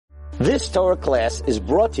This Torah class is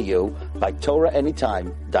brought to you by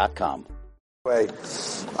TorahAnytime.com.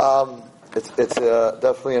 It's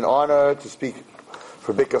definitely an honor to speak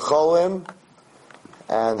for Bikur Cholim.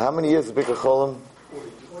 And how many years is Bikur Cholim?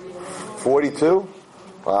 42?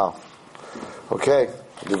 Wow. Okay.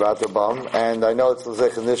 And I know it's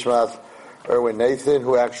L'zech Nishmas Erwin Nathan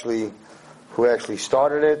who actually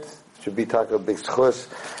started it. Should be talking about big schus.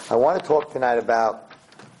 I want to talk tonight about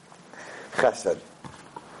Chesed.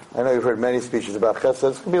 I know you've heard many speeches about Chesed.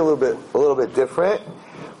 It's going to be a little bit different.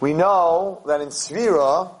 We know that in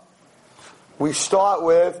Svira, we start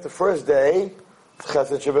with the first day,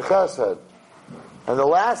 Chesed Shebechesed. And the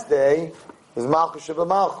last day is Malchus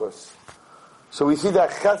Shebemalchus. So we see that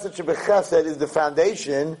Chesed Shebechesed is the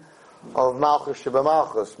foundation of Malchus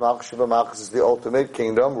Shebemalchus. Malchus Shebemalchus is the ultimate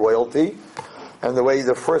kingdom, royalty. And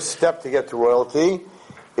the first step to get to royalty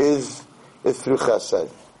is through Chesed.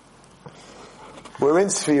 We're in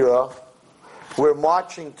Sfira. We're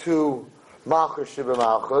marching to Malchus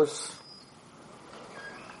Shebemalchus.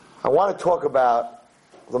 I want to talk about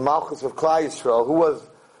the Malchus of Klal Yisrael.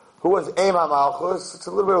 Who was Ema Malchus? It's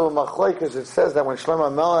a little bit of a machlokes. It says that when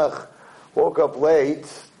Shlomo Melech woke up late,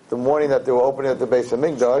 the morning that they were opening at the Beis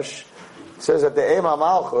Hamikdash, it says that the Ema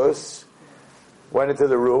Malchus went into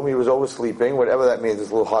the room. He was oversleeping, whatever that means.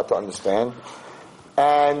 It's a little hard to understand.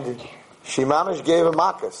 And she mamish gave him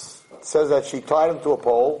makas. It says that she tied him to a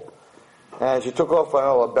pole, and she took off,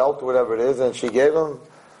 a belt or whatever it is, and she gave him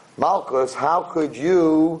Malchus. How could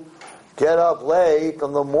you get up late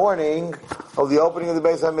on the morning of the opening of the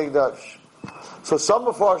Beis Hamikdash? So some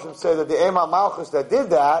Mefarshim say that the Ema Malchus that did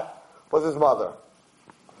that was his mother.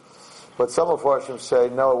 But some Mefarshim say,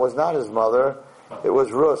 no, it was not his mother, it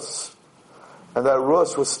was Rus. And that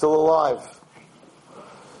Rus was still alive.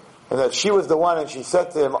 And that she was the one, and she said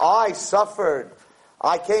to him, I suffered.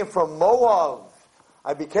 I came from Moab.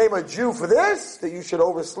 I became a Jew for this, that you should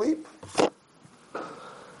oversleep.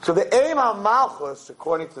 So the aim on Malchus,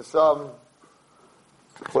 according to some,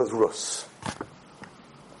 was Rus.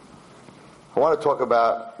 I want to talk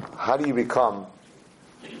about how do you become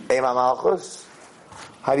Aim Malchus?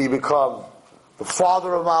 How do you become the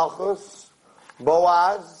father of Malchus?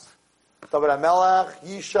 Boaz, David HaMelech,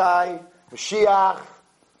 Yishai, Mashiach,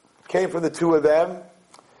 came from the two of them.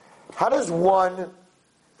 How does one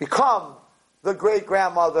become the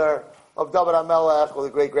great-grandmother of David HaMelech or the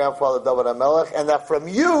great-grandfather of David HaMelech, and that from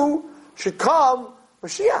you should come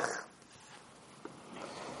Mashiach?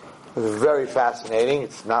 It's very fascinating.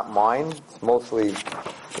 It's not mine. It's mostly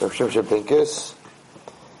Rav Shimshon Pincus.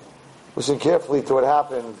 Listen carefully to what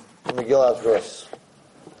happened in Megillat verse.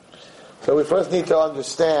 So we first need to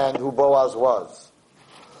understand who Boaz was.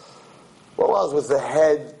 Boaz was the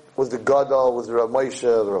head, was the Gadol, was the Rav Moshe,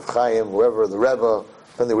 the Rav Chaim, whoever, the Rebbe,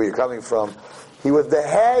 depending where you're coming from. He was the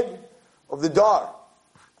head of the Dar.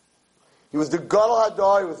 He was the Gadol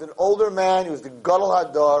Hadar. He was an older man. He was the Gadol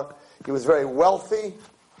Hadar. He was very wealthy.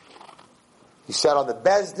 He sat on the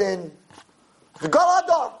Bezdin. The Gadol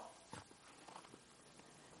Hadar.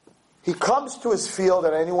 He comes to his field,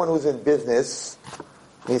 and anyone who's in business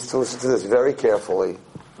needs to listen to this very carefully.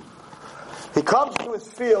 He comes to his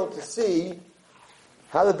field to see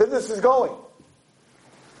how the business is going.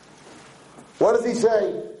 What does he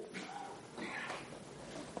say?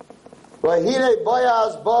 He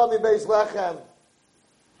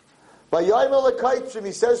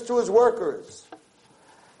says to his workers,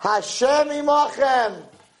 Hashem imachem.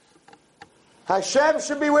 Hashem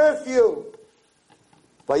should be with you.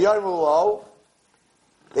 They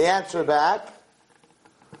answer back,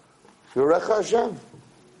 Yorech Hashem.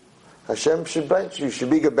 Hashem should bench you. You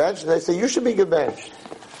should be gebenched. And they say, you should be gebenched.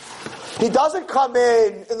 He doesn't come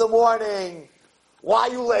in the morning. Why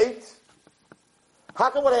are you late?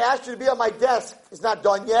 How come what I asked you to be on my desk is not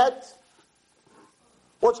done yet?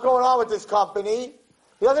 What's going on with this company?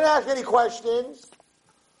 He doesn't ask any questions.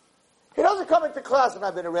 He doesn't come into class, and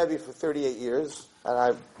I've been a Rebbe for 38 years, and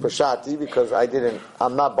I'm Pashati because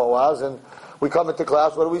I'm not Boaz, and we come into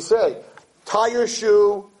class, what do we say? Tie your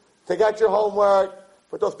shoe, take out your homework,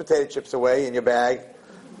 put those potato chips away in your bag,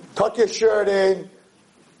 tuck your shirt in,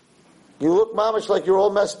 you look mamish like you're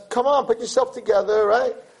all messed, come on, put yourself together,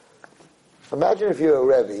 right? Imagine if you're a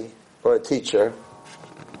Rebbe or a teacher,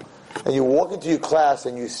 and you walk into your class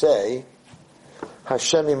and you say,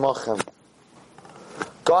 Hashem imachem.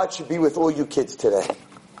 God should be with all you kids today.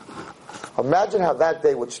 Imagine how that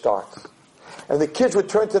day would start. And the kids would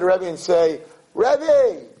turn to the Rebbe and say,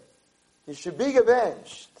 Rebbe, you should be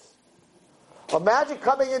avenged. Imagine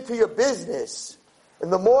coming into your business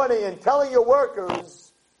in the morning and telling your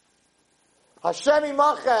workers, Hashem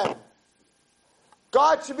imachem.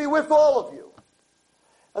 God should be with all of you.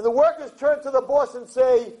 And the workers turn to the boss and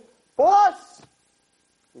say, boss,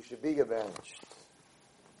 you should be gebenched.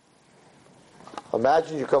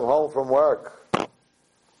 Imagine you come home from work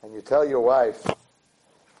and you tell your wife,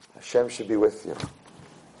 Hashem should be with you.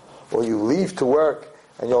 Or you leave to work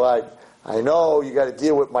and you're like, I know you got to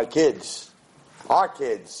deal with my kids, our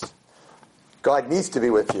kids. God needs to be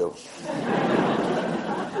with you.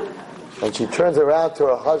 And she turns around to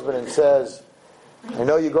her husband and says, I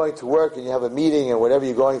know you're going to work and you have a meeting and whatever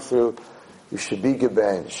you're going through, you should be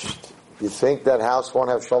gebenched. You think that house won't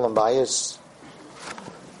have shalom bayis?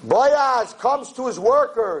 Boaz comes to his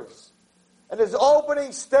workers, and his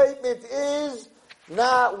opening statement is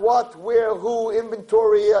not what, where, who,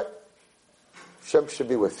 inventory. Hashem should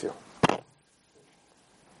be with you.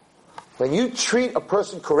 When you treat a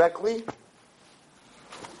person correctly,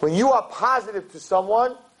 when you are positive to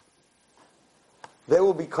someone, they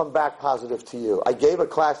will become back positive to you. I gave a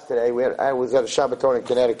class today. I was at a Shabbaton in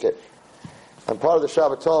Connecticut. And part of the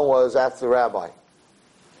Shabbaton was ask the rabbi.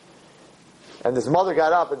 And this mother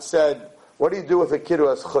got up and said, what do you do with a kid who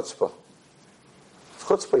has chutzpah? It's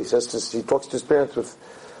chutzpah, he says. He talks to his parents with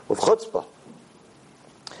chutzpah.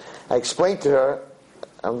 I explained to her,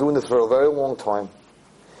 I'm doing this for a very long time,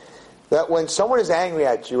 that when someone is angry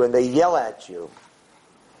at you and they yell at you,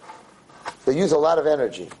 they use a lot of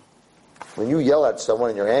energy. When you yell at someone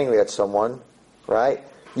and you're angry at someone, right,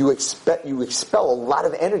 you expel a lot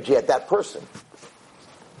of energy at that person.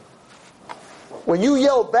 When you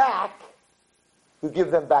yell back, you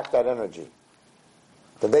give them back that energy.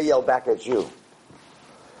 Then they yell back at you.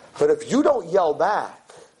 But if you don't yell back,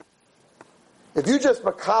 if you just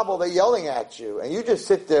makabel, they're yelling at you, and you just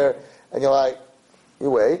sit there and you're like,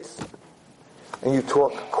 you wait, and you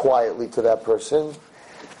talk quietly to that person,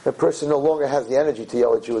 the person no longer has the energy to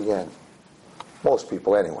yell at you again. Most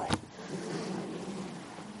people anyway.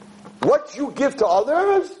 What you give to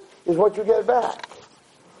others is what you get back.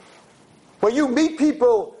 When you meet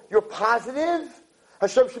people, you're positive,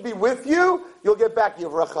 Hashem should be with you, you'll get back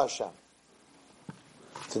Yivrach Hashem.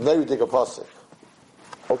 So now you take a pasuk.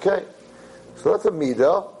 Okay? So that's a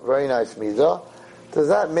midah, very nice midah. Does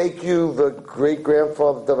that make you the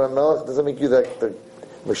great-grandfather of David Melech? Does that make you the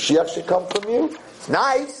Mashiach should come from you? It's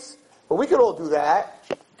nice, but we could all do that.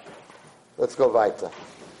 Let's go weiter.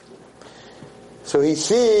 So he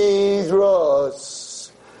sees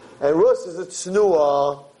Rus, and Rus is a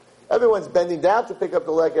tznuah. Everyone's bending down to pick up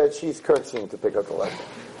the leket. She's curtsying to pick up the leket.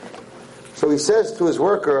 So he says to his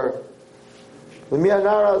worker, who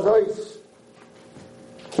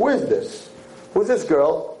is this? Who's this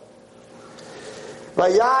girl?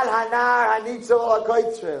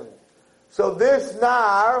 So this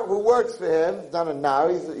nar, who works for him, not a nar,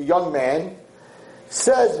 he's a young man,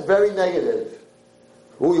 says very negative.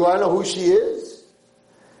 You want to know who she is?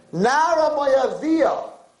 Nara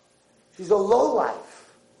Moyavia. She's a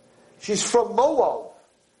lowlife. She's from Moab.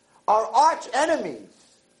 Our arch enemies.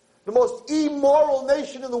 The most immoral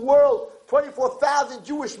nation in the world. 24,000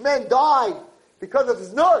 Jewish men died because of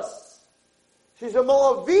his nurse. She's a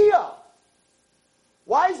Moavia.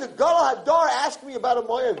 Why is the Gadol Hadar asking me about a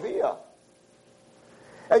Moavia?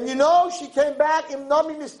 And you know, she came back in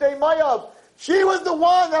Nami Mistei Moav. She was the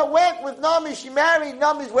one that went with Nami. She married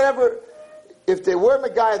Nami's whatever. If they were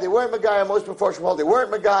Megaya, they weren't Megaya. Most before Shmuel, they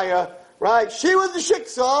weren't Megaya. Right? She was the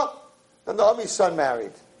Shiksa. And Nami's son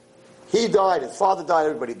married. He died. His father died.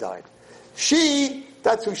 Everybody died. She,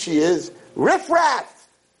 that's who she is. Riffraff.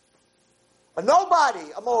 A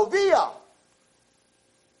nobody. A Moavia.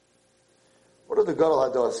 What did the Gadol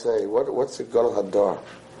Hadar say? What's the Gadol Hadar?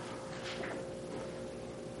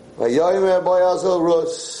 Vayomer Boyazel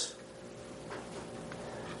Rus.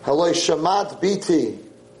 Haloi shamat biti.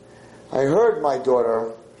 I heard, my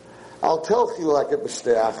daughter. I'll tell Chileket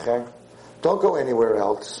b'steacher. Don't go anywhere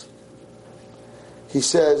else. He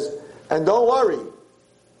says, and don't worry.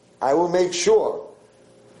 I will make sure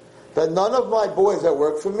that none of my boys that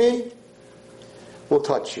work for me will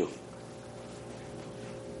touch you.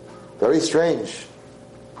 Very strange.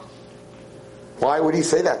 Why would he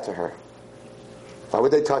say that to her? Why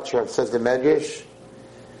would they touch her? Says the Medrash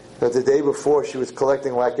that the day before she was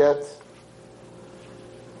collecting leket,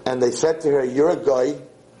 and they said to her, you're a guy,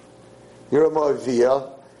 you're a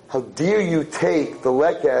Moaviyah, how dare you take the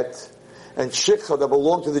leket and shikha that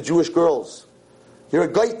belong to the Jewish girls? You're a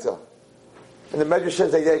gaita. And the Medrash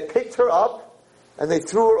says they picked her up and they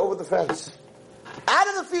threw her over the fence. Out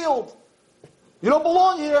of the field! You don't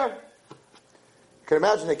belong here! You can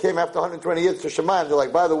imagine they came after 120 years to Shemayim, they're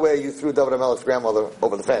like, by the way, you threw David HaMelech's grandmother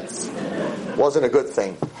over the fence. Wasn't a good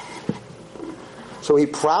thing. So he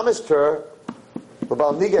promised her,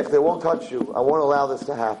 Babal Nigech, they won't touch you. I won't allow this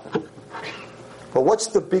to happen. But what's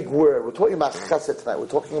the big word? We're talking about Chesed tonight. We're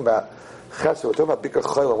talking about Chesed. We're talking about Bikur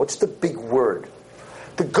Cholim. What's the big word?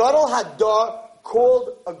 The Gadol Hadar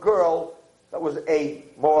called a girl that was a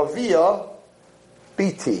Moaviyah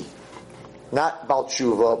Biti, not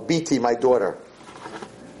Balshuva, Biti, my daughter.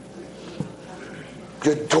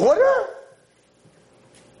 Your daughter?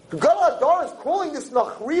 The Gadol Hadar is calling this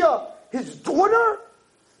Nachriya his daughter?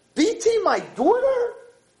 Biti, my daughter?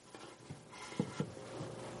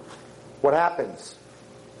 What happens?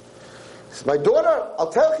 He says, my daughter,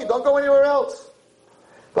 I'll tell you, don't go anywhere else.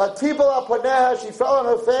 She fell on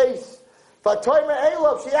her face.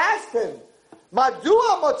 She asked him, why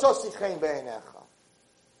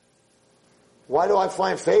do I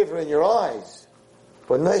find favor in your eyes?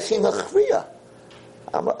 I'm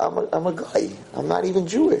a guy. I'm not even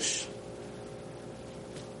Jewish.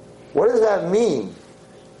 What does that mean?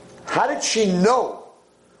 How did she know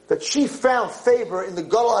that she found favor in the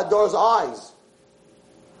Gadol Hadar's eyes?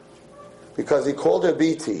 Because he called her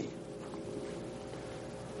Biti.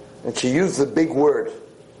 And she used the big word.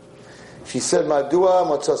 She said, Madua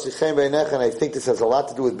motzasichem beinecha, and I think this has a lot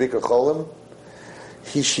to do with Bikur Cholim.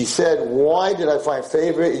 She said, why did I find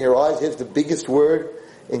favor in your eyes? Here's the biggest word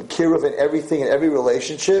in kiruv, in everything, in every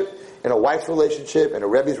relationship, in a wife's relationship, in a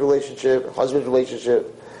Rebbe's relationship, a husband's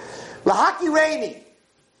relationship. Lahaki Reini.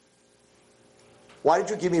 Why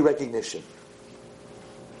did you give me recognition?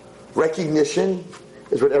 Recognition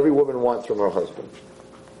is what every woman wants from her husband.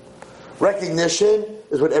 Recognition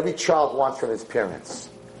is what every child wants from his parents.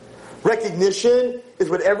 Recognition is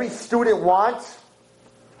what every student wants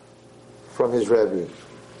from his Rebbe.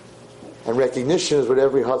 And recognition is what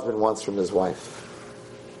every husband wants from his wife.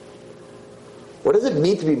 What does it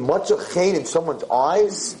mean to be matzachein in someone's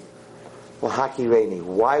eyes? Lahaki Reini.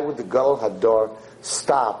 Why would the Gadol Hadar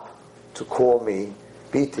stop to call me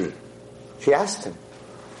Biti? She asked him,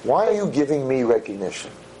 why are you giving me recognition?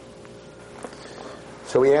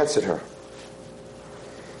 So he answered her.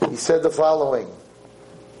 He said the following.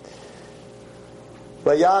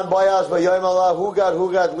 Vayan Bayaz Vayom Allah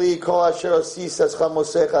Hugad Li Kol Asher Asisas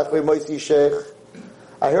Chamosech Achvei Moisi Sheikh.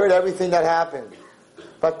 I heard everything that happened.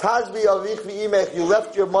 Vatazbi Avich V'imech, you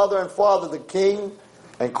left your mother and father, the king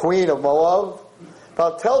and queen of Moab.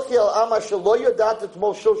 Valtelchi El Ama Shelo Yodat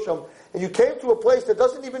Etmol Shosham, and you came to a place that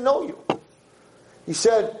doesn't even know you. He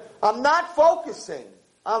said, I'm not focusing.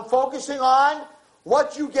 I'm focusing on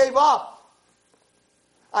what you gave up.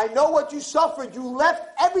 I know what you suffered. You left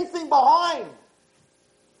everything behind.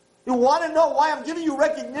 You want to know why I'm giving you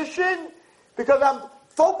recognition? Because I'm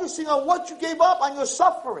focusing on what you gave up, on your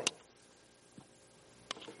suffering.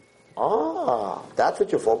 That's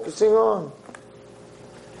what you're focusing on.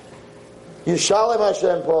 Yishalem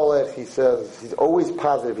Hashem Polech, he says. He's always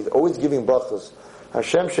positive. He's always giving brachos.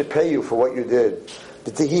 Hashem should pay you for what you did.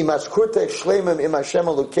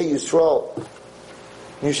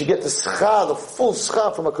 You should get the schar, the full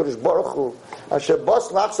schar from HaKadosh Baruch Hu. That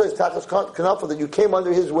you came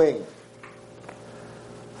under his wing.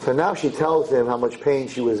 So now she tells him how much pain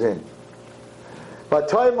she was in. I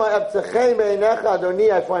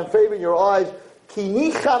find favor in your eyes.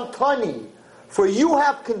 For you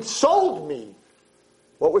have consoled me.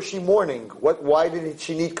 What was she mourning? Why did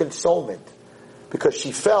she need consolement? Because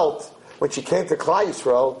she felt, when she came to Klal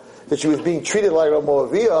Yisrael, that she was being treated like a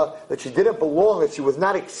Moaviyah, that she didn't belong, that she was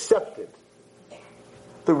not accepted.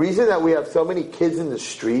 The reason that we have so many kids in the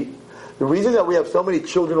street, the reason that we have so many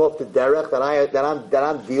children off the derech that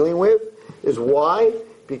I'm dealing with, is why?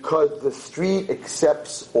 Because the street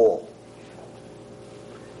accepts all.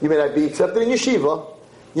 You may not be accepted in yeshiva,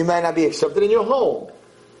 you may not be accepted in your home,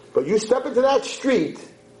 but you step into that street,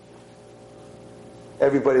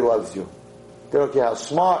 everybody loves you. They don't care how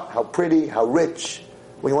smart, how pretty, how rich.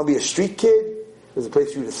 When you want to be a street kid, there's a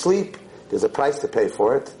place for you to sleep, there's a price to pay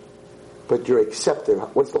for it, but you're accepted.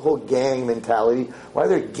 What's the whole gang mentality? Why are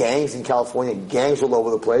there gangs in California, gangs all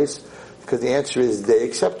over the place? Because the answer is they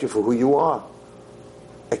accept you for who you are.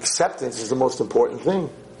 Acceptance is the most important thing.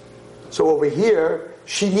 So over here,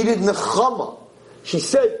 she needed nechama. She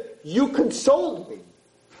said, you consoled me.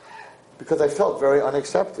 Because I felt very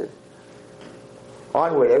unaccepted.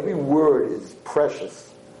 Onward, every word is precious.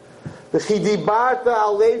 You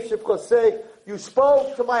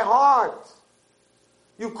spoke to my heart.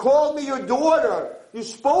 You called me your daughter. You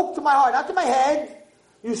spoke to my heart, not to my head.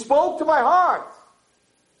 You spoke to my heart.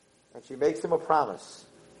 And she makes him a promise.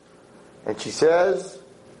 And she says,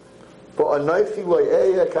 I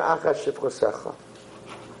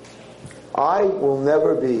will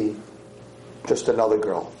never be just another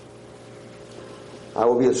girl. I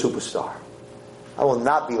will be a superstar. I will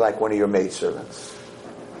not be like one of your maidservants.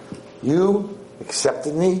 You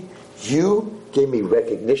accepted me. You gave me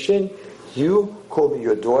recognition, you called me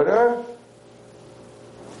your daughter,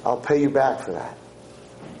 I'll pay you back for that.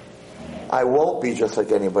 I won't be just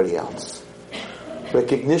like anybody else.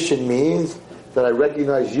 Recognition means that I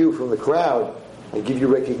recognize you from the crowd. I give you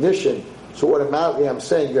recognition. So automatically I'm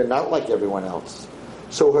saying you're not like everyone else.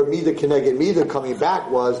 So her Mida Keneged Mida coming back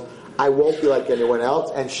was, I won't be like anyone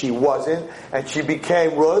else, and she wasn't, and she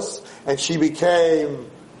became Rus, and she became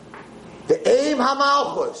the Aim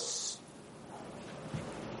HaMalchus.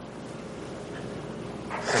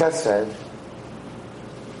 Chesed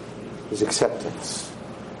is acceptance.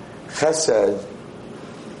 Chesed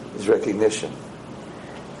is recognition.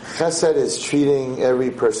 Chesed is treating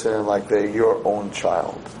every person like they're your own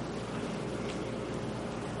child.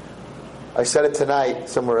 I said it tonight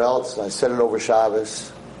somewhere else, I said it over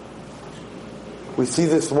Shabbos. We see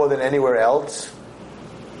this more than anywhere else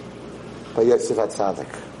by Yosef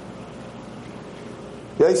HaTzadik.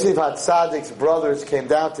 Yosef HaTzadik's brothers came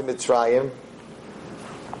down to Mitzrayim,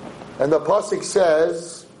 and the Pasuk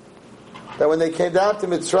says that when they came down to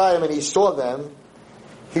Mitzrayim and he saw them,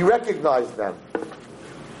 he recognized them.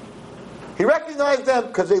 He recognized them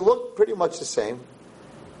because they looked pretty much the same.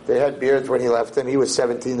 They had beards when he left them. He was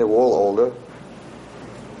 17, they were all older.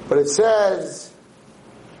 But it says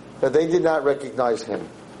that they did not recognize him.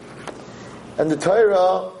 And the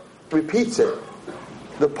Torah repeats it.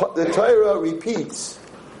 The Torah repeats.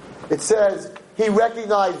 It says, he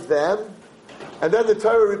recognized them, and then the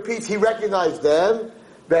Torah repeats, he recognized them,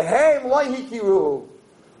 Behem lo hikiruhu,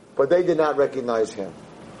 but they did not recognize him.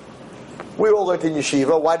 We all learned in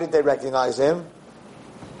yeshiva, why did they recognize him?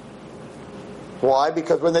 Why?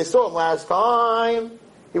 Because when they saw him last time,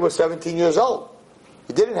 he was 17 years old.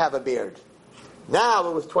 He didn't have a beard. Now,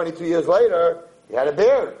 it was 22 years later, he had a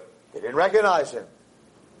beard. They didn't recognize him.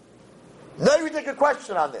 Now we take a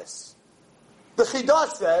question on this. The Chidah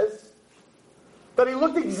says that he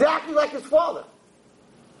looked exactly like his father.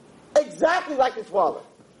 Exactly like his father.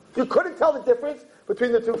 You couldn't tell the difference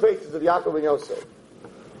between the two faces of Yaakov and Yosef.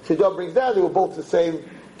 Chidah brings down, they were both the same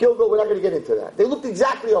Gilgal. We're not going to get into that. They looked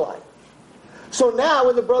exactly alike. So now,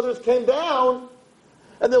 when the brothers came down,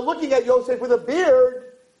 and they're looking at Yosef with a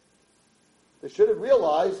beard, they should have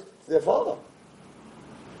realized it's their father.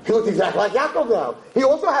 He looked exactly like Yaakov now. He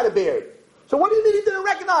also had a beard. So what do you mean he didn't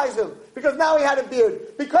recognize him? Because now he had a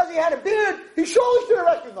beard. Because he had a beard, he surely should have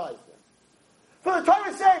recognized him. So the Torah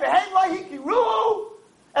is saying,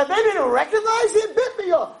 and they didn't recognize him?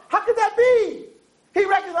 How could that be? He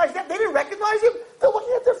recognized them. They didn't recognize him. They're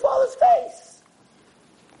looking at their father's face.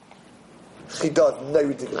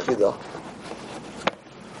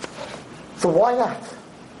 So why not?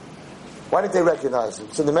 Why did they recognize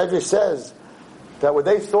him? So the Medrash says that when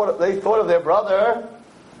they thought of their brother,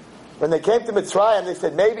 when they came to Mitzrayim, they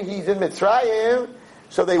said, maybe he's in Mitzrayim.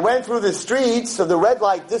 So they went through the streets of the red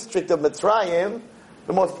light district of Mitzrayim,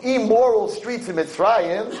 the most immoral streets in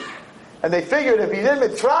Mitzrayim, and they figured if he's in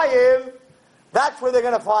Mitzrayim, that's where they're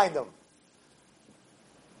going to find him.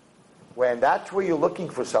 When that's where you're looking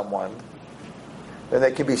for someone, then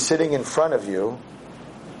they could be sitting in front of you,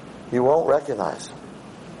 you won't recognize him.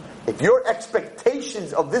 If your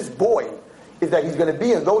expectations of this boy is that he's going to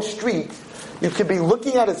be in those streets, you could be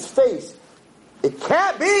looking at his face. It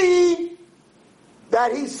can't be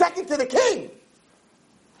that he's second to the king.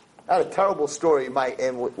 I had a terrible story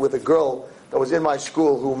with a girl that was in my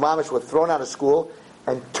school who mamish was thrown out of school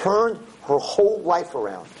and turned her whole life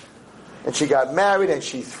around. And she got married and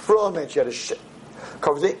she's from and she had a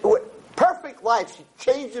perfect life. She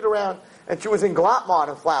changed it around and she was in Glattmont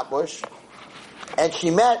in Flatbush and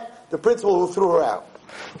she met the principal who threw her out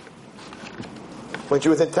when she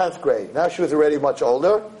was in 10th grade. Now she was already much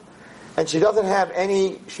older and she doesn't have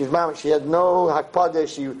any, she had no hakpadah,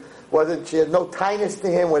 she had no tightness to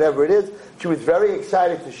him, whatever it is. She was very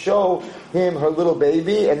excited to show him her little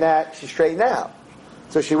baby and that she straightened out.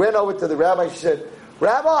 So she went over to the rabbi and she said,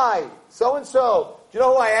 Rabbi, so-and-so, do you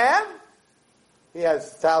know who I am? He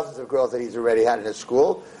has thousands of girls that he's already had in his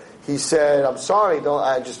school. He said, I'm sorry,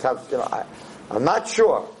 I'm not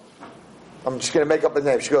sure. I'm just going to make up a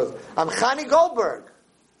name. She goes, I'm Chani Goldberg.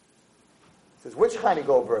 He says, which Chani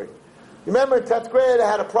Goldberg? You remember in 10th grade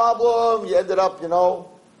I had a problem, you ended up,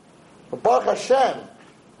 but Baruch Hashem.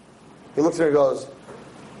 He looks at her and goes,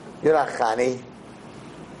 you're not Chani,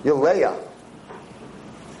 you're Leah.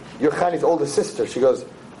 You're Chani's older sister. She goes,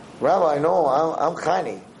 Rabbi, no, I'm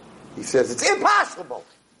Chani. He says, it's impossible.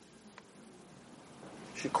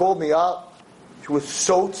 She called me up. She was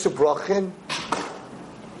so tzibrochen.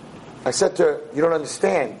 I said to her, you don't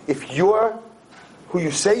understand. If you're who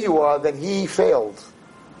you say you are, then he failed.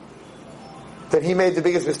 Then he made the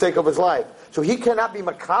biggest mistake of his life. So he cannot be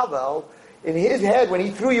makavel in his head, when he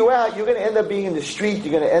threw you out, you're going to end up being in the street.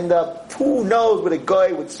 You're going to end up, who knows, with a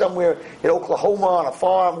guy with somewhere in Oklahoma on a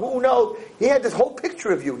farm. Who knows? He had this whole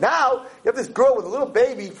picture of you. Now, you have this girl with a little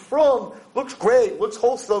baby looks great, looks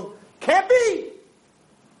wholesome. Can't be.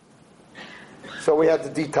 So we had to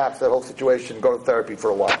detox that whole situation, go to therapy for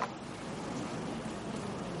a while.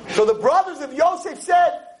 So the brothers of Yosef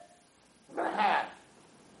said,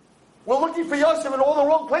 we're looking for Yosef in all the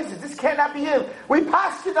wrong places. This cannot be him. We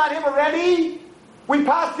passed it on him already. We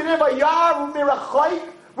passed it him by Yar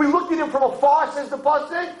Mirachayk. We looked at him from afar, says the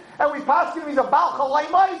pasuk, and we passed him. He's a Baal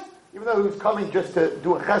Chalaimais, even though he was coming just to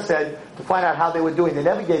do a chesed to find out how they were doing. They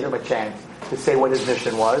never gave him a chance to say what his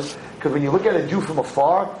mission was, because when you look at a Jew from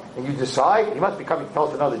afar and you decide he must be coming to tell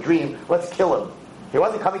us another dream, let's kill him. He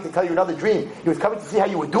wasn't coming to tell you another dream. He was coming to see how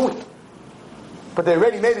you were doing. But they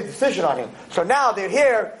already made a decision on him. So now they're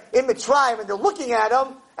here in Mitzrayim and they're looking at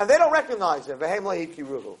him and they don't recognize him.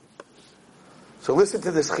 So listen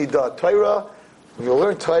to this Chidah. Torah, when you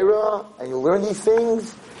learn Torah and you learn these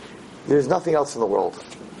things, there's nothing else in the world.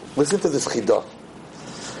 Listen to this Chidah.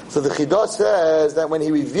 So the Chidah says that when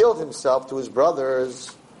he revealed himself to his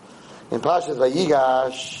brothers in Parshas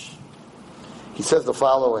Vayigash, he says the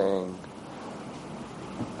following.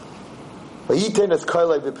 Vayiten es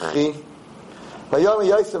koilei b'pchi Vayom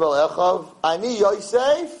Yosef el Echav, Ani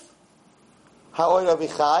Yosef, ha'oid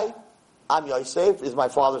avichai, I'm Yosef, is my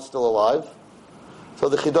father still alive? So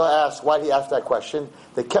the Chidah asked, why did he ask that question?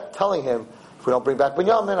 They kept telling him, if we don't bring back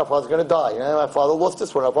Binyamin, our father's going to die. My father lost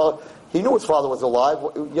this one. He knew his father was alive.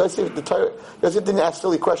 Yosef didn't ask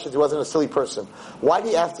silly questions. He wasn't a silly person. Why did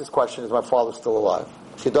he ask this question, is my father still alive?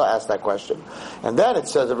 Chidah asked that question. And then it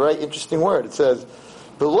says a very interesting word. It says,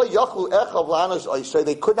 they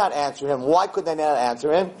could not answer him. Why could they not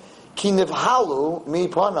answer him? Ki nivhalu mi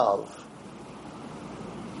panav.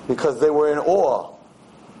 Because they were in awe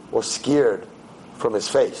or scared from his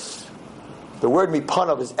face. The word mi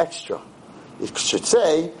panav is extra. It should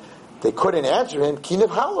say they couldn't answer him. Ki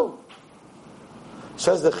nivhalu.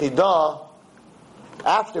 Says the Chidah,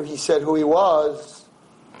 after he said who he was,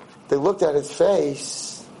 they looked at his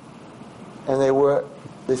face and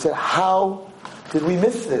they said, how did we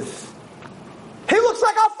miss this? He looks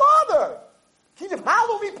like our father. They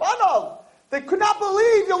could not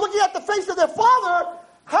believe, you're looking at the face of their father,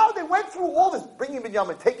 how they went through all this, bringing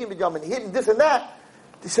Binyamin, taking Binyamin, hitting this and that.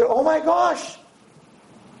 They said, oh my gosh,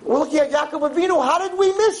 we're looking at Yaakov Avinu, how did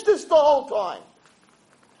we miss this the whole time?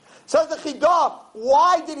 Says the Chidah,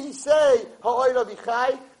 why did he say, Ha'oid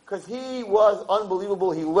Avichai? Because he was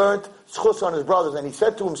unbelievable, he learned schus on his brothers, and he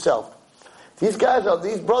said to himself, these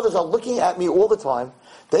brothers are looking at me all the time.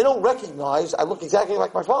 They don't recognize I look exactly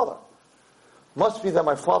like my father. Must be that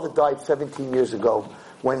my father died 17 years ago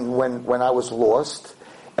when I was lost,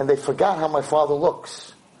 and they forgot how my father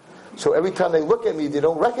looks. So every time they look at me, they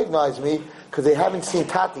don't recognize me because they haven't seen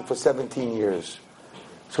Tati for 17 years.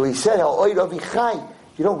 So he said,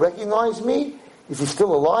 you don't recognize me? Is he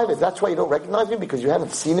still alive? Is that why you don't recognize me? Because you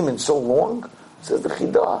haven't seen him in so long? Says the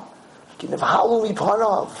Chidah.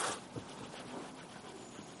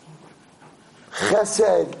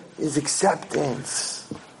 Chesed is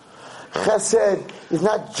acceptance. Chesed is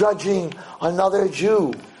not judging another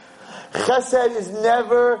Jew. Chesed is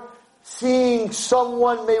never seeing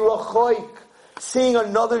someone meirachoik, seeing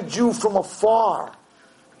another Jew from afar.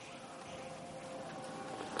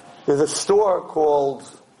 There's a store called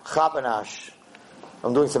Chapanash.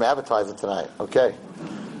 I'm doing some advertising tonight, okay?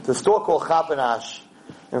 There's a store called Chapanash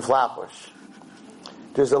in Flatbush.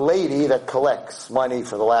 There's a lady that collects money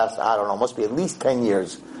for the last, must be at least 10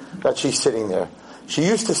 years that she's sitting there. She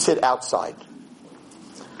used to sit outside.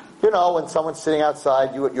 You know, when someone's sitting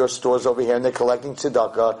outside, your store's over here and they're collecting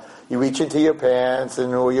tzedakah, you reach into your pants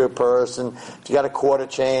or your purse, and if you got a quarter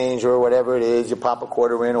change or whatever it is, you pop a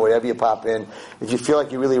quarter in or whatever you pop in. If you feel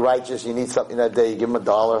like you're really righteous, you need something that day, you give them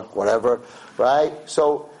 $1, whatever, right?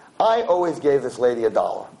 So I always gave this lady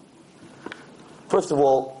 $1. First of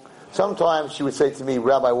all, sometimes she would say to me,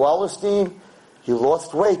 Rabbi Wallerstein, you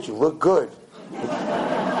lost weight, you look good.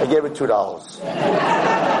 I gave her $2.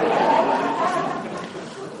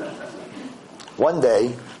 One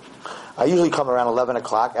day, I usually come around 11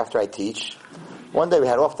 o'clock after I teach. One day we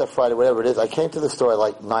had off that Friday, whatever it is, I came to the store at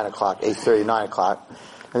like 9 o'clock, 8:30, 9 o'clock,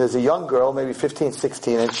 and there's a young girl, maybe 15,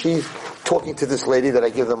 16, and she's talking to this lady that I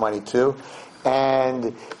give the money to,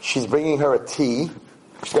 and she's bringing her a tea.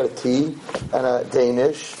 She's got a tea and a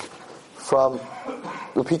Danish from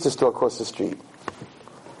the pizza store across the street.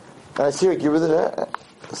 And I see her give her the...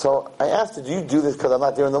 So I asked her, do you do this, because I'm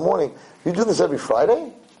not there in the morning, do you do this every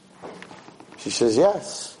Friday? She says,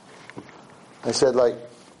 yes. I said,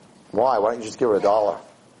 why? Why don't you just give her $1?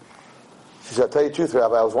 She said, I'll tell you the truth,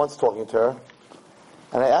 Rabbi, I was once talking to her,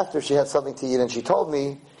 and I asked her if she had something to eat, and she told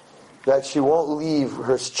me that she won't leave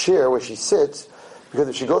her chair where she sits, because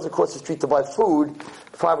if she goes across the street to buy food,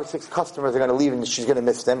 5 or 6 customers are going to leave, and she's going to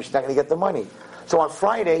miss them, she's not going to get the money. So on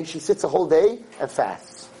Friday, she sits a whole day and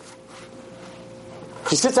fasts.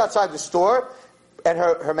 She sits outside the store, and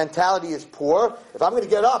her mentality is poor. If I'm going to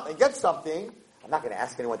get up and get something, I'm not going to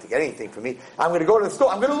ask anyone to get anything for me. I'm going to go to the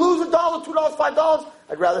store. I'm going to lose $1, $2, $5.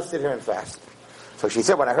 I'd rather sit here and fast. So she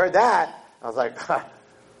said, when I heard that, I was like, ha.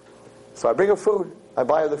 So I bring her food. I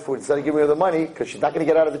buy her the food. Instead of giving her the money, because she's not going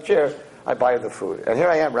to get out of the chair, I buy her the food. And here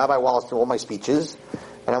I am, Rabbi Wallace, doing all my speeches.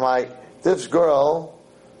 And I'm like, this girl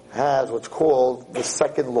has what's called the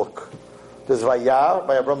second look. There's Vayar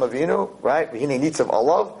by Abraham Avinu, right? V'hinei nitzav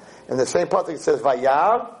olav. And the same part that says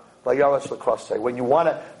Vayar, Vayar l'krosei. When you want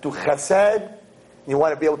to do Chesed, you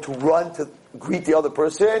want to be able to run to greet the other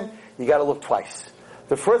person, you got to look twice.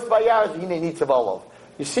 The first Vayar is V'hinei nitzav olav.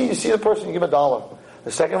 You see the person, you give $1.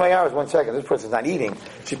 The second Vayar is 1 second. This person's not eating.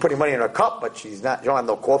 She's putting money in her cup, but she don't have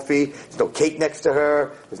no coffee. There's no cake next to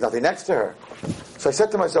her. There's nothing next to her. So I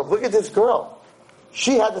said to myself, look at this girl.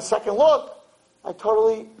 She had the second look. I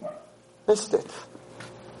totally missed it.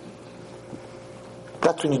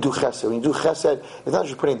 That's when you do Chesed. When you do Chesed, it's not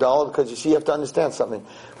just putting $1, because you see, you have to understand something.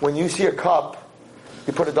 When you see a cup,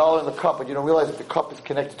 you put $1 in the cup, but you don't realize that the cup is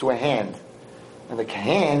connected to a hand. And the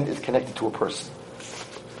hand is connected to a person.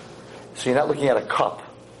 So you're not looking at a cup,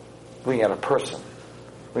 you're looking at a person.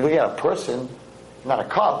 When you're looking at a person, not a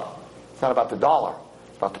cup, it's not about the $1,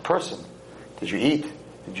 it's about the person. Did you eat?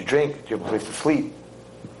 Did you drink? Did you have a place to sleep?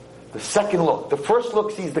 The second look, the first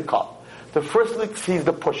look sees the cup. The first look sees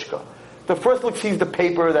the pushka. The first look sees the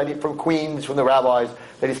paper that from Queens, from the rabbis,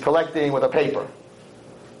 that he's collecting with a paper.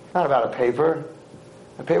 Not about a paper.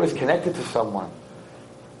 The paper is connected to someone.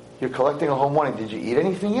 You're collecting a whole morning. Did you eat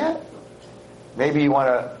anything yet? Maybe you want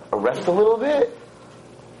to rest a little bit?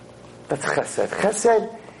 That's Chesed.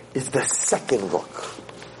 Chesed is the second look.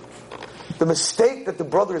 The mistake that the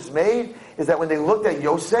brothers made is that when they looked at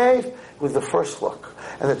Yosef, it was the first look.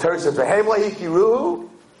 And the Torah says, "V'hem lahikiruhu."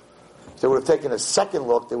 If they would have taken a second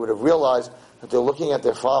look, they would have realized that they're looking at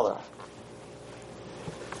their father.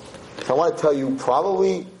 So I want to tell you,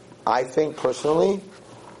 probably, I think personally,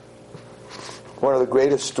 one of the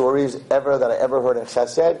greatest stories ever that I ever heard in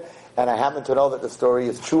Chesed, and I happen to know that the story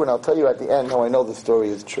is true, and I'll tell you at the end how I know the story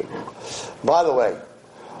is true. By the way,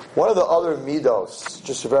 one of the other midos,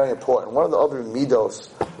 just very important, one of the other midos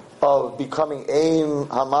of becoming Aim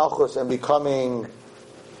HaMalchus and becoming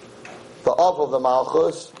the Av of the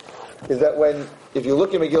Malchus is that if you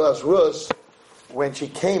look at Megillas Rus, when she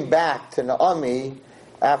came back to Naomi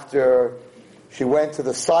after she went to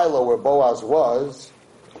the silo where Boaz was,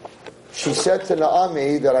 she said to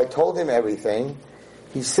Naomi that I told him everything.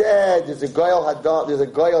 He said, there's a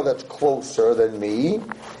goyal that's closer than me,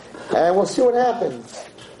 and we'll see what happens.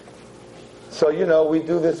 So, we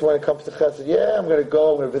do this when it comes to Chesed. Yeah, I'm going to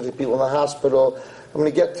go, I'm going to visit people in the hospital, I'm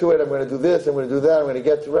going to get to it, I'm going to do this, I'm going to do that, I'm going to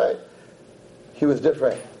get to it. He was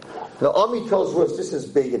different. Naomi tells Ruth, this is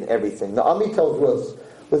big in everything. Naomi tells Ruth,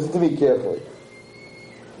 listen to me carefully.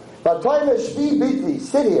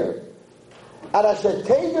 Sit here.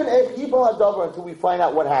 Until we find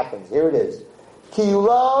out what happens. Here it is.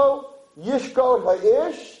 Kilo yishko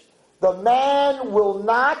ha'ish, the man will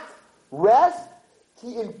not rest.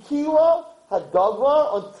 Ki in kilo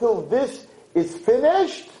hadavar, until this is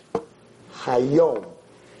finished. Hayom,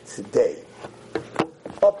 today.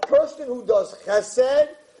 A person who does chesed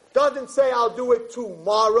doesn't say, I'll do it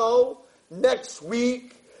tomorrow, next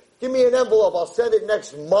week. Give me an envelope, I'll send it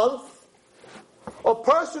next month. A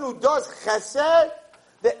person who does chesed,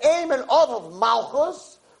 the aim and of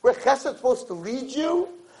Malchus, where chesed is supposed to lead you.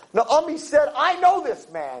 Naomi said, I know this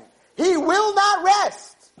man. He will not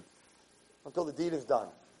rest until the deed is done.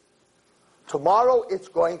 Tomorrow it's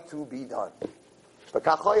going to be done. A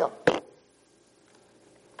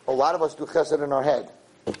lot of us do chesed in our head.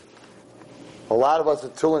 A lot of us are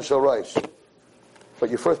Tulin Shal Rosh. But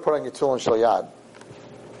you first put on your Tulin Shal Yad.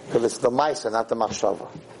 Because it's the Maisa, not the Machshava.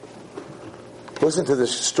 Listen to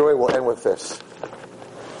this story, we'll end with this.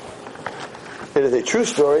 It is a true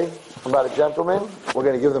story about a gentleman. We're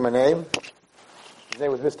going to give them a name. His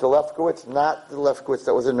name was Mr. Lefkowitz, not the Lefkowitz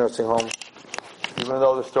that was in nursing home, even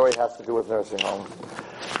though the story has to do with nursing home.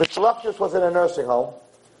 Mr. Lefkowitz was in a nursing home.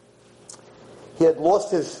 He had lost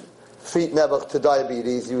his feet nebuch to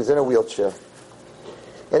diabetes. He was in a wheelchair.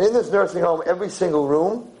 And in this nursing home, every single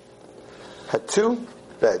room had 2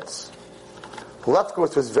 beds.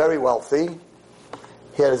 Lefkowitz was very wealthy.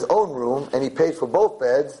 He had his own room, and he paid for both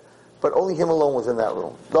beds, but only him alone was in that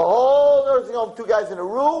room. The whole nursing home, 2 guys in a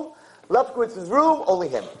room. Lefkowitz's room, only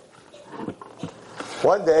him.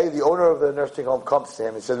 One day, the owner of the nursing home comes to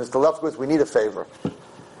him and says, Mr. Lefkowitz, we need a favor.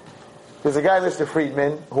 There's a guy, Mr.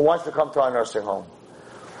 Friedman, who wants to come to our nursing home.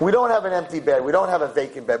 We don't have an empty bed. We don't have a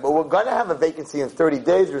vacant bed. But we're going to have a vacancy in 30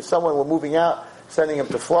 days. There's someone we're moving out, sending him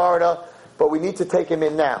to Florida. But we need to take him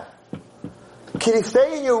in now. Can he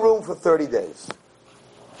stay in your room for 30 days?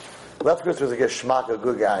 Lefkowitz was a geschmack, a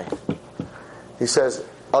good guy. He says,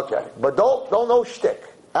 okay, but don't no shtick.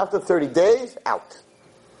 After 30 days, out.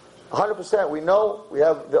 100%, we know, we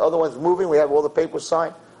have the other ones moving, we have all the papers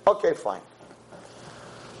signed. Okay, fine.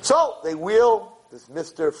 So, they wheel this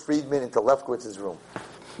Mr. Friedman into Lefkowitz's room.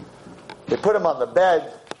 They put him on the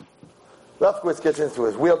bed. Lefkowitz gets into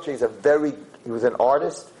his wheelchair. He was an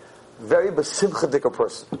artist, very besimchadika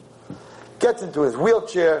person. Gets into his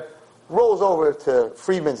wheelchair, rolls over to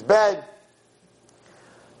Friedman's bed.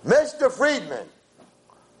 Mr. Friedman,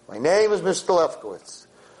 my name is Mr. Lefkowitz.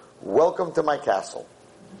 Welcome to my castle.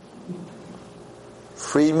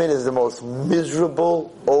 Friedman is the most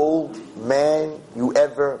miserable old man you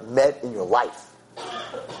ever met in your life.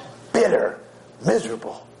 Bitter,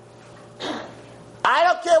 miserable. I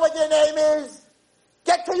don't care what your name is.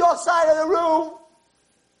 Get to your side of the room.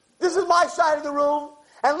 This is my side of the room.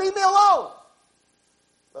 And leave me alone.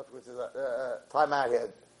 Lefkowitz says, time out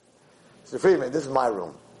here. Mr. Friedman, this is my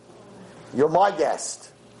room. You're my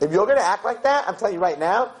guest. If you're going to act like that, I'm telling you right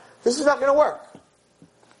now, this is not going to work.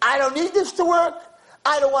 I don't need this to work.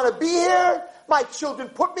 I don't want to be here. My children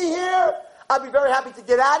put me here. I'll be very happy to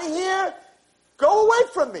get out of here. Go away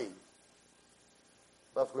from me.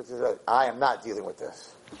 Lefkowitz says, I am not dealing with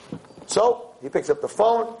this. So, he picks up the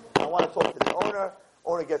phone. I want to talk to the owner.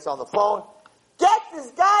 Owner gets on the phone. Get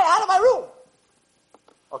this guy out of my room.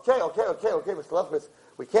 Okay, Mr. Lefkowitz.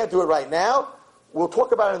 We can't do it right now. We'll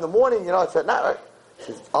talk about it in the morning. You know, I said, not right.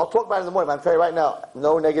 Says, I'll talk about it in the morning. But I'm telling you right now,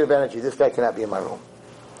 no negative energy. This guy cannot be in my room.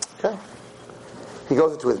 Okay. He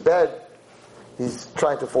goes into his bed. He's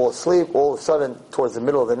trying to fall asleep. All of a sudden, towards the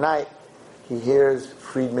middle of the night, he hears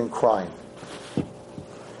Friedman crying.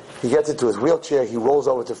 He gets into his wheelchair. He rolls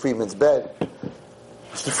over to Friedman's bed.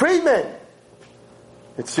 Mr. Friedman,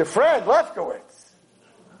 it's your friend, Lefkowitz.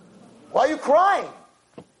 Why are you crying?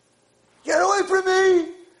 Get away from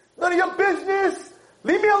me. None of your business.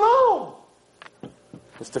 Leave me alone.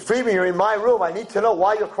 Mr. Friedman, you're in my room. I need to know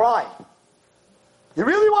why you're crying. You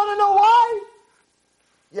really want to know why?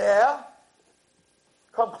 Yeah.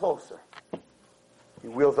 Come closer. He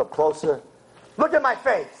wheels up closer. Look at my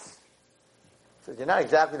face. He says, you're not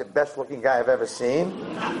exactly the best looking guy I've ever seen,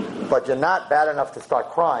 but you're not bad enough to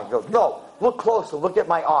start crying. He goes, no, look closer. Look at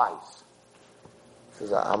my eyes. He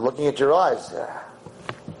says, I'm looking at your eyes.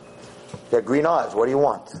 You have green eyes. What do you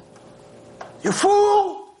want? You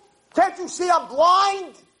fool! Can't you see I'm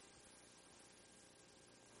blind?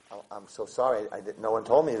 I'm so sorry. No one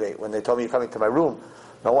told me. When they told me you're coming to my room.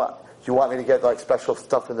 No, what? You want me to get like special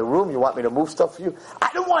stuff in the room? You want me to move stuff for you? I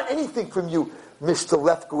don't want anything from you, Mr.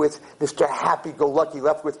 Lefkowitz, Mr. Happy-go-lucky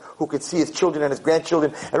Lefkowitz, who could see his children and his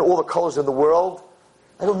grandchildren and all the colors in the world.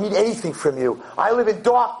 I don't need anything from you. I live in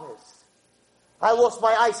darkness. I lost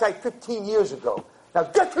my eyesight 15 years ago. Now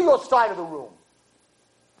get to your side of the room.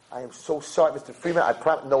 I am so sorry, Mr. Freeman. I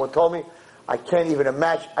promise. No one told me. I can't even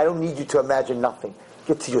imagine. I don't need you to imagine nothing.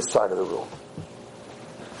 Get to your side of the room.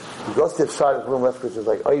 He goes to the side of the room. Lefkowitz is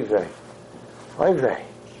like, oy vey. What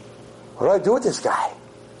do I do with this guy?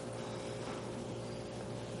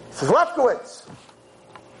 He says, Lefkowitz.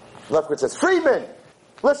 Lefkowitz says, Friedman,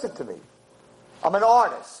 listen to me. I'm an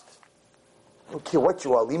artist. I don't care what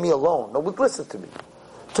you are. Leave me alone. No, but listen to me.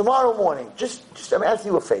 Tomorrow morning, I'm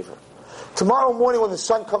asking you a favor. Tomorrow morning when the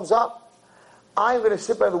sun comes up, I'm going to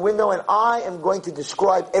sit by the window and I am going to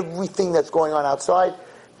describe everything that's going on outside.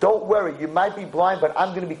 Don't worry, you might be blind, but I'm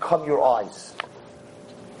going to become your eyes.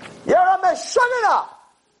 You're a meshugana!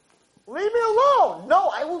 Leave me alone! No,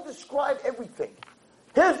 I will describe everything.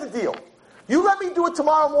 Here's the deal. You let me do it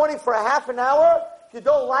tomorrow morning for a half an hour. If you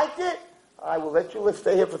don't like it, I will let you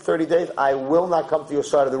stay here for 30 days. I will not come to your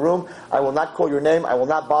side of the room. I will not call your name. I will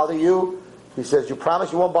not bother you. He says, you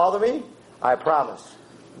promise you won't bother me? I promise.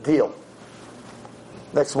 Deal.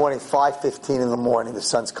 Next morning, 5:15 in the morning, the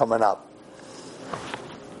sun's coming up.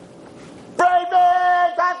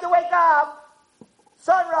 Friedman, time to wake up.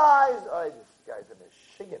 Sunrise. Oh, this guy's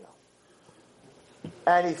a machine.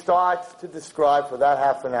 And he starts to describe for that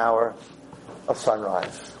half an hour a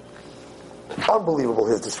sunrise. Unbelievable,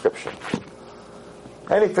 his description.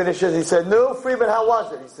 And he finishes, he said, no, Friedman, how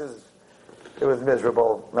was it? He says, it was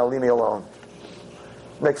miserable. Now leave me alone.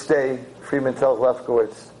 Next day, Friedman tells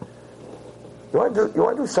Lefkowitz, you want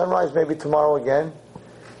to do sunrise maybe tomorrow again?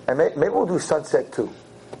 And maybe we'll do sunset too.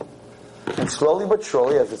 And slowly but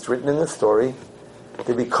surely, as it's written in the story,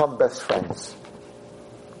 they become best friends.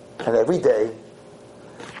 And every day,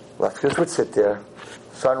 Lefkowitz would sit there,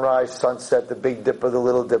 sunrise, sunset, the Big Dipper, the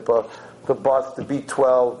Little Dipper, the bus, the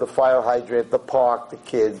B-12, the fire hydrant, the park, the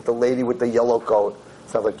kids, the lady with the yellow coat.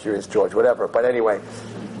 Sounds like Curious George, whatever. But anyway,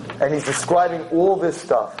 and he's describing all this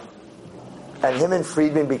stuff. And him and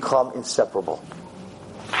Friedman become inseparable.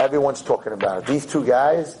 Everyone's talking about it. These two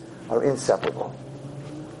guys are inseparable.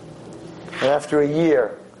 And after a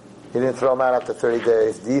year, he didn't throw them out after 30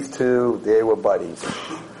 days. These two, they were buddies.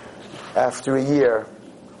 After a year,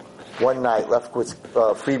 one night,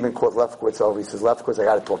 Friedman called Lefkowitz over. He says, Lefkowitz, I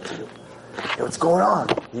got to talk to you. Hey, what's going on?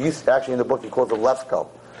 Actually, in the book, he calls him Lefko.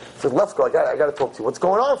 He says, Lefko, I got to talk to you. What's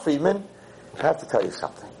going on, Friedman? I have to tell you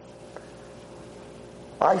something.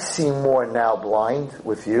 I see more now blind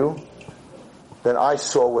with you than I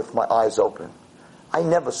saw with my eyes open. I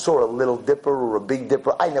never saw a Little Dipper or a Big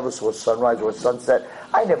Dipper. I never saw a sunrise or a sunset.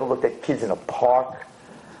 I never looked at kids in a park.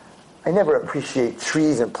 I never appreciate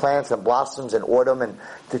trees and plants and blossoms and autumn and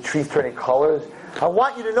the trees turning colors. I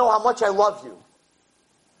want you to know how much I love you.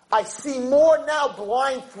 I see more now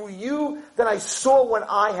blind through you than I saw when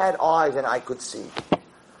I had eyes and I could see.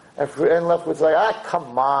 And Lefkowitz was like,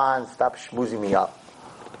 come on, stop schmoozing me up.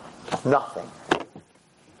 Nothing.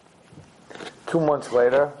 2 months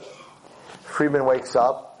later, Friedman wakes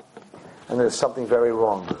up and there's something very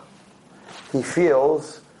wrong. He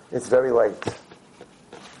feels it's very late.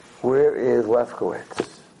 Where is Lefkowitz?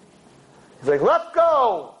 He's like,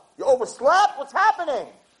 Lefko! You overslept? What's happening?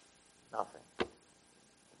 Nothing.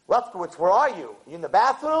 Lefkowitz, where are you? You in the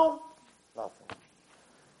bathroom? Nothing.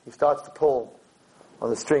 He starts to pull on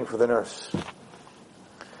the string for the nurse.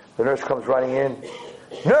 The nurse comes running in.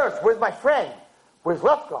 Nurse, where's my friend? Where's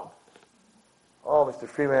Lefko? Oh, Mr.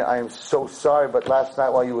 Friedman, I am so sorry, but last night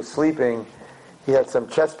while you were sleeping, he had some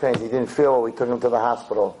chest pains he didn't feel. We took him to the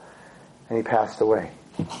hospital, and he passed away.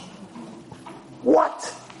 What?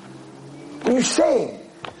 What are you saying?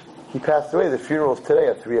 He passed away. The funeral's today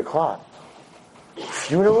at 3 o'clock.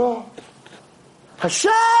 Funeral?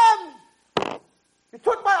 Hashem! You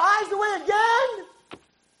took my eyes away again?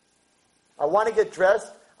 I want to get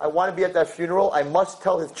dressed. I want to be at that funeral. I must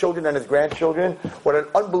tell his children and his grandchildren what an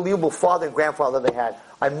unbelievable father and grandfather they had.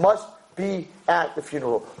 I must be at the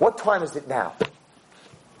funeral. What time is it now?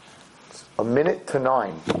 It's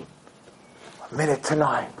 9:01.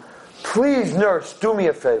 9:01. Please, nurse, do me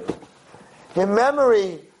a favor. In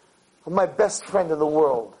memory of my best friend in the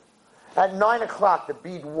world, at 9 o'clock, the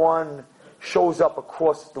bead one shows up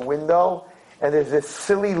across the window, and there's this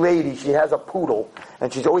silly lady. She has a poodle,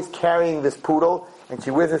 and she's always carrying this poodle, and she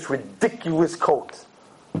wears this ridiculous coat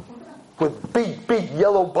with big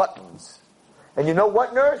yellow buttons. And you know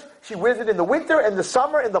what, nurse? She wears it in the winter and the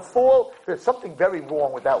summer and the fall. There's something very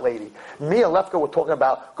wrong with that lady. Me and Lefko were talking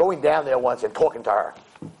about going down there once and talking to her.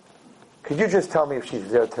 Could you just tell me if she's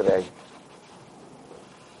there today?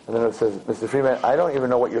 And then it says, Mr. Friedman, I don't even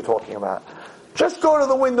know what you're talking about. Just go to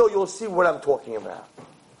the window, you'll see what I'm talking about.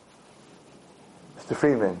 Mr.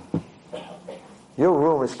 Friedman, your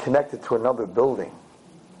room is connected to another building.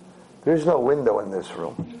 There's no window in this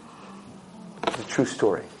room. It's a true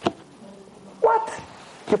story. What?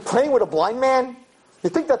 You're playing with a blind man? You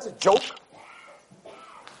think that's a joke?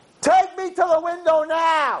 Take me to the window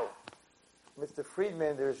now! Mr.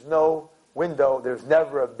 Friedman, there's no window. There's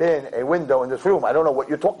never been a window in this room. I don't know what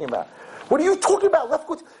you're talking about. What are you talking about?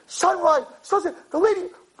 Lefkowitz, sunrise, sunset, the lady,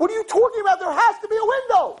 what are you talking about? There has to be a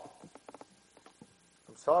window.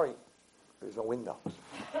 I'm sorry. There's no window.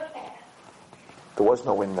 There was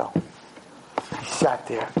no window. He sat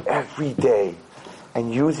there every day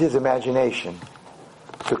and used his imagination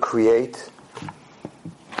to create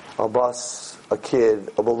a bus, a kid,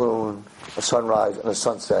 a balloon, a sunrise, and a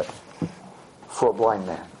sunset for a blind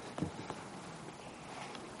man.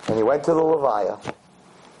 And he went to the Levaya,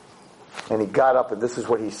 and he got up, and this is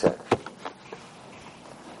what he said.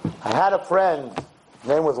 I had a friend, his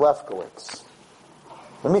name was Lefkowitz.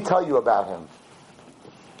 Let me tell you about him.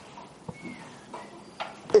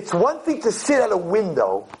 It's one thing to sit at a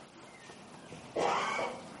window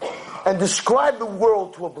and describe the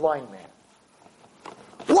world to a blind man.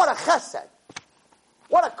 What a chesed.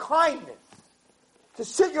 What a kindness. To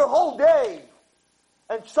sit your whole day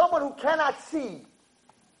and someone who cannot see,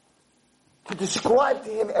 to describe to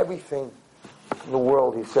him everything in the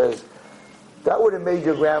world. He says, that would have made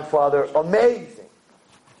your grandfather amazing.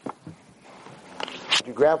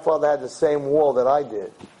 Your grandfather had the same wall that I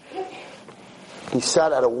did. He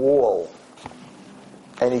sat at a wall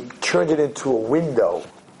and he turned it into a window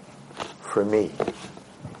for me.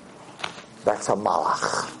 That's a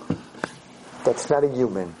malach. That's not a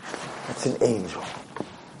human. It's an angel.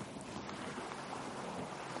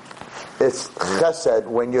 It's chesed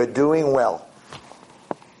when you're doing well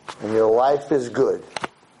and your life is good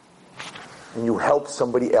and you help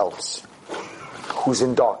somebody else who's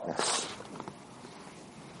in darkness.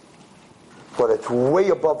 But it's way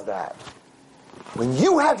above that. When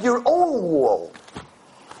you have your own wall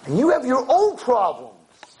and you have your own problems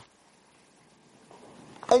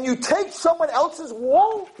and you take someone else's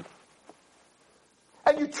wall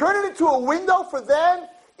and you turn it into a window for them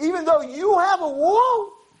even though you have a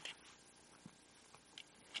wall,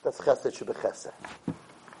 that's chesed shebechesed.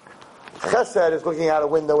 Chesed is looking out a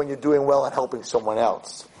window when you're doing well and helping someone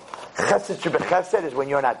else. Chesed shebechesed is when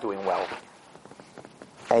you're not doing well.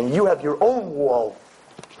 And you have your own wall,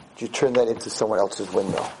 you turn that into someone else's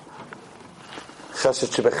window. Chesed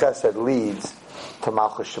shebechesed leads to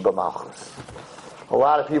malchus shebemalchus. A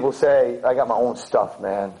lot of people say, I got my own stuff,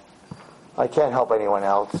 man. I can't help anyone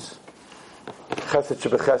else. Chesed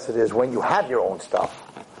shebechesed is when you have your own stuff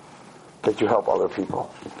that you help other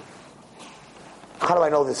people. How do I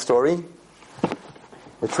know this story?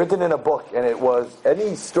 It's written in a book, and it was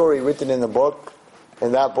any story written in the book,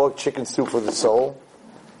 in that book, Chicken Soup for the Soul,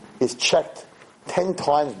 is checked 10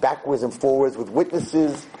 times backwards and forwards with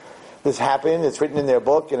witnesses. This happened. It's written in their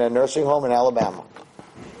book in a nursing home in Alabama.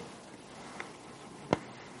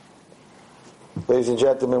 Ladies and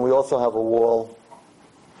gentlemen, we also have a wall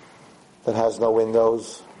that has no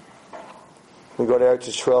windows. We go to Eretz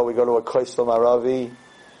Yisrael, we go to a Cholim Aravi.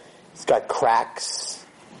 It's got cracks.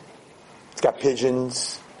 It's got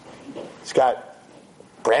pigeons. It's got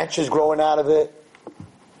branches growing out of it.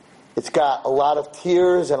 It's got a lot of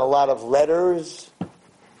tears and a lot of letters,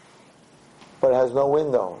 but it has no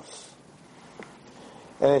windows.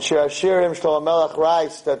 And in Shir Hashirim, Shlomo Melech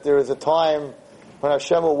writes that there is a time when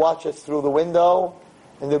Hashem will watch us through the window,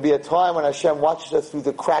 and there'll be a time when Hashem watches us through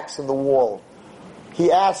the cracks in the wall.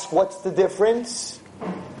 He asks, what's the difference?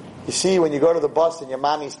 You see, when you go to the bus and your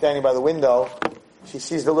mommy's standing by the window, she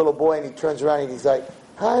sees the little boy and he turns around and he's like,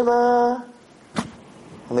 hi, Ma.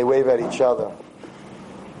 And they wave at each other.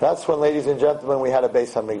 That's when, ladies and gentlemen, we had a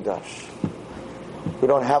Beis HaMikdash. We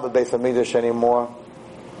don't have a Beis HaMikdash anymore.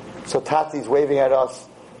 So Tati's waving at us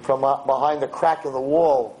from behind the crack in the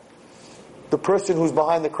wall. The person who's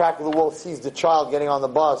behind the crack of the wall sees the child getting on the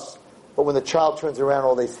bus, but when the child turns around,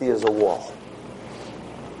 all they see is a wall.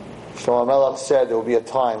 Shlomo Melech said there will be a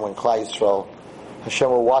time when Klal Yisrael, Hashem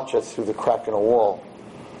will watch us through the crack in a wall,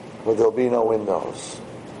 where there will be no windows.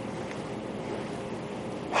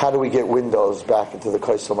 How do we get windows back into the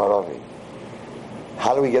Cholim Aravi?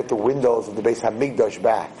 How do we get the windows of the Beis HaMikdash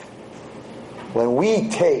back? When we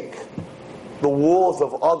take the walls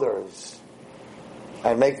of others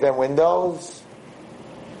and make them windows,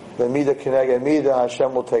 then Midah Keneged Midah,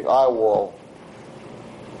 Hashem will take our wall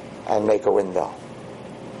and make a window.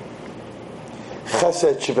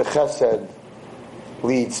 Chesed shebechesed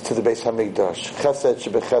leads to the Beis HaMikdash. Chesed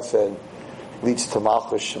shebechesed leads to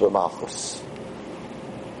malchus shebemalchus.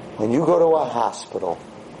 When you go to a hospital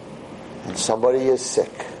and somebody is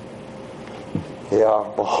sick, they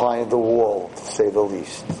are behind the wall, to say the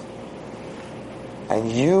least.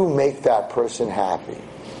 And you make that person happy.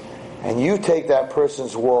 And you take that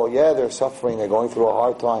person's wall, yeah, they're suffering, they're going through a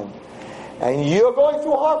hard time. And you're going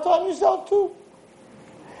through a hard time yourself too.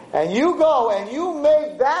 And you go and you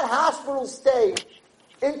make that hospital stay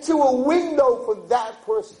into a window for that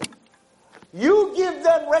person. You give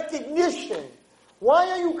them recognition. Why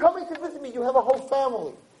are you coming to visit me? You have a whole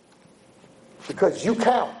family. Because you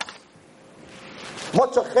count.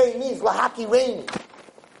 Motzachei means lahaki reini.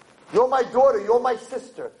 You're my daughter, you're my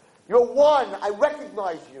sister. You're one, I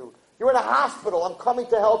recognize you. You're in a hospital, I'm coming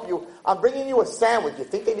to help you. I'm bringing you a sandwich. You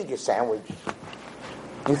think they need your sandwich?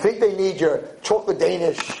 You think they need your chocolate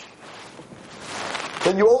Danish?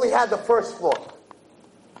 Then you only had the first floor.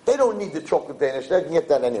 They don't need the chocolate Danish, they can get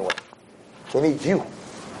that anyway. They need you.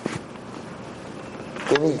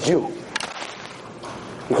 They need you.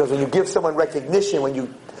 Because when you give someone recognition,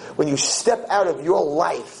 when you step out of your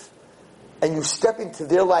life and you step into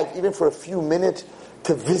their life even for a few minutes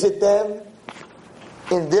to visit them,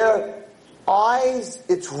 in their eyes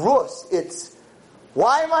it's rus. It's,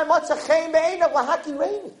 why am I motzachei me'einav lahaki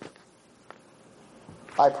reini?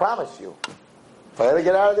 I promise you, if I ever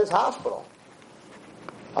get out of this hospital,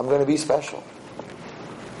 I'm going to be special.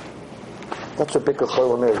 That's what Bikur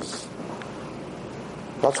Cholim is.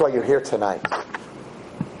 That's why you're here tonight.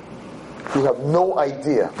 You have no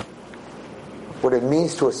idea what it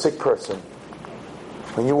means to a sick person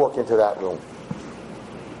when you walk into that room.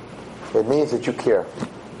 It means that you care.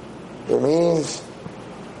 It means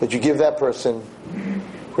that you give that person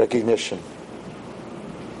recognition.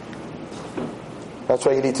 That's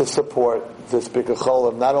why you need to support this Bikur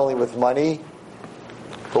Cholim, not only with money,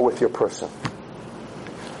 but with your person.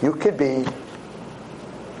 You could be,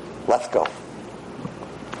 let's go.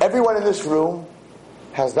 Everyone in this room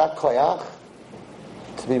has that koyach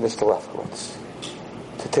to be Mr. Lefkowitz.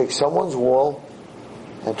 To take someone's wall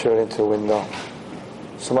and turn it into a window.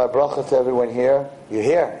 So my bracha to everyone here, you're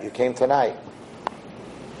here, you came tonight.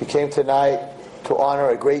 You came tonight to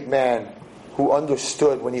honor a great man who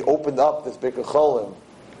understood when he opened up this Bikur Cholim.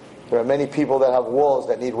 There are many people that have walls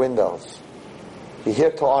that need windows. You're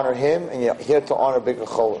here to honor him, and you're here to honor Bikur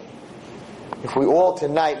Cholim. If we all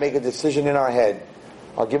tonight make a decision in our head,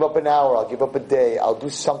 I'll give up an hour, I'll give up a day, I'll do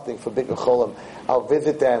something for Bikur Cholim, I'll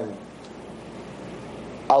visit them,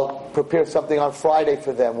 I'll prepare something on Friday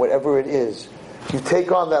for them, whatever it is. You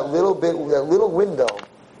take on that little bit, that little window,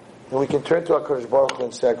 and we can turn to our HaKadosh Baruch Hu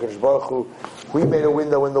and say, HaKadosh Baruch Hu, we made a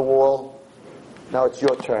window in the wall, now it's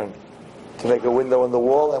your turn to make a window in the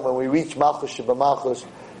wall, and when we reach Malchus Sheba Malchus,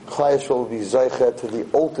 Klal Yisrael will be Zocheh to the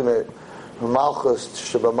ultimate Malchus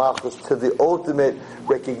Sheba Malchus, to the ultimate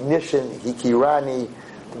recognition, Hikirani,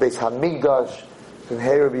 the Beis Hamikdash, and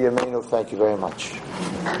Hey Rabbi Yameinu. Thank you very much.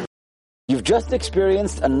 You've just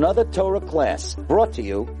experienced another Torah class brought to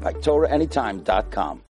you by TorahAnytime.com.